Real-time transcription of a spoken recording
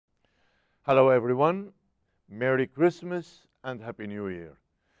Hello everyone, Merry Christmas and Happy New Year.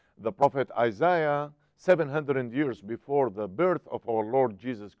 The prophet Isaiah, 700 years before the birth of our Lord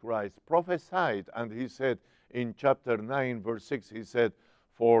Jesus Christ, prophesied, and he said in chapter 9 verse 6, he said,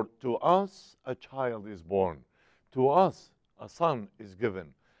 "For to us a child is born, to us a son is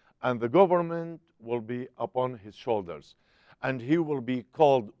given, and the government will be upon his shoulders, and he will be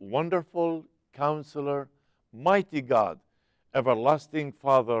called Wonderful Counselor, Mighty God, Everlasting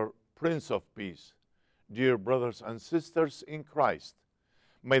Father, Prince of Peace." Dear brothers and sisters in Christ,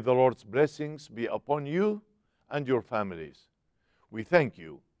 may the Lord's blessings be upon you and your families. We thank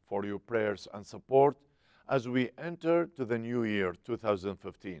you for your prayers and support as we enter to the new year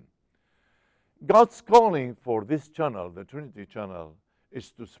 2015. God's calling for this channel, the Trinity channel,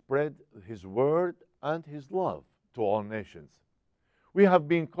 is to spread His word and His love to all nations. We have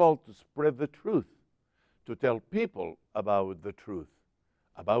been called to spread the truth, to tell people about the truth,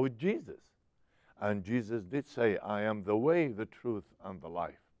 about Jesus. And Jesus did say, "I am the way, the truth, and the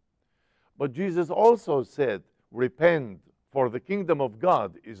life." But Jesus also said, "Repent, for the kingdom of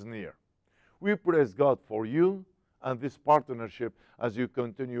God is near." We praise God for you and this partnership as you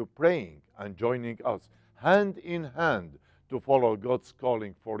continue praying and joining us hand in hand to follow God's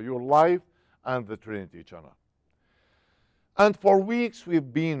calling for your life and the Trinity channel. And for weeks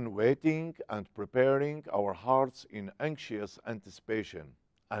we've been waiting and preparing our hearts in anxious anticipation.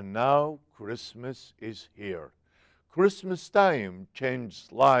 And now Christmas is here. Christmas time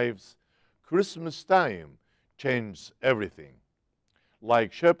changes lives. Christmas time changes everything.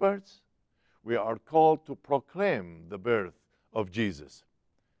 Like shepherds, we are called to proclaim the birth of Jesus,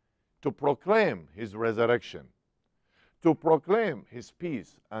 to proclaim His resurrection, to proclaim His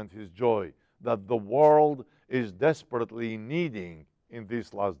peace and His joy that the world is desperately needing in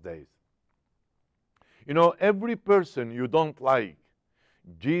these last days. You know, every person you don't like,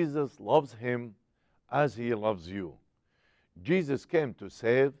 Jesus loves him as He loves you. Jesus came to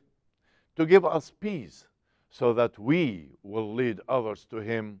save, to give us peace, so that we will lead others to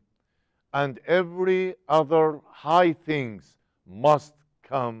Him, and every other high things must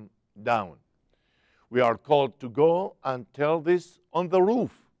come down. We are called to go and tell this on the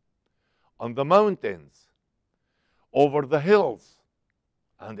roof, on the mountains, over the hills,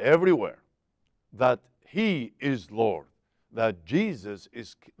 and everywhere, that He is Lord, that Jesus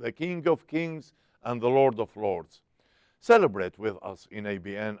is the King of Kings and the Lord of Lords. Celebrate with us in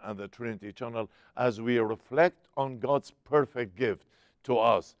ABN and the Trinity channel as we reflect on God's perfect gift to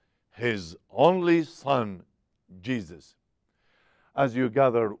us, His only Son, Jesus. As you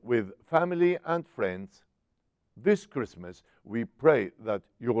gather with family and friends this Christmas, we pray that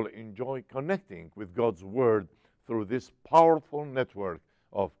you will enjoy connecting with God's Word through this powerful network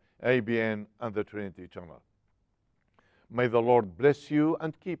of ABN and the Trinity channel. May the Lord bless you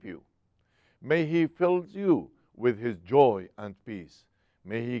and keep you. May He fill you with His joy and peace.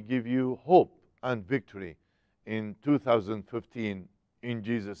 May He give you hope and victory in 2015 in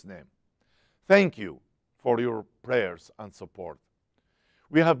Jesus' name. Thank you for your prayers and support.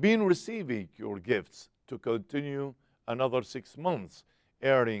 We have been receiving your gifts to continue another 6 months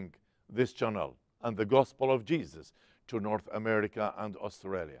airing this channel and the gospel of Jesus to North America and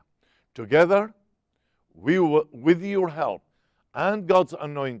Australia. Together, with your help and God's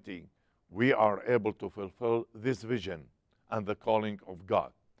anointing, we are able to fulfill this vision and the calling of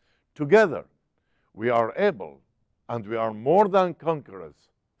God. Together, we are able and we are more than conquerors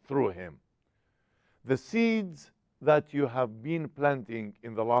through Him. The seeds that you have been planting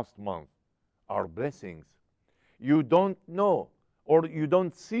in the last month are blessings. You don't know or you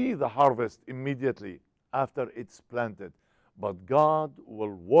don't see the harvest immediately after it's planted, but God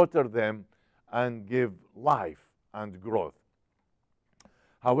will water them and give life and growth.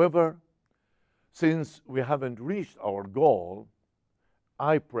 However, since we haven't reached our goal,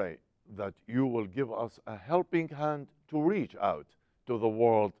 I pray that you will give us a helping hand to reach out to the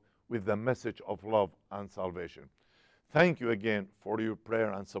world with the message of love and salvation. Thank you again for your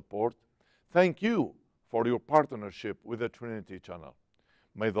prayer and support. Thank you for your partnership with the Trinity channel.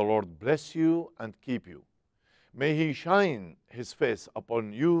 May the Lord bless you and keep you. May He shine His face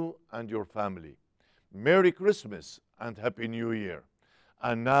upon you and your family. Merry Christmas and Happy New Year.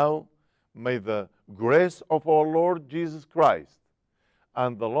 And now, may the grace of our Lord Jesus Christ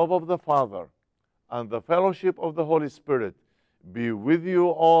and the love of the Father and the fellowship of the Holy Spirit be with you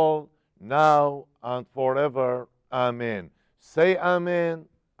all now and forever. Amen. Say amen,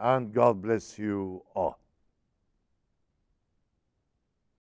 and God bless you all.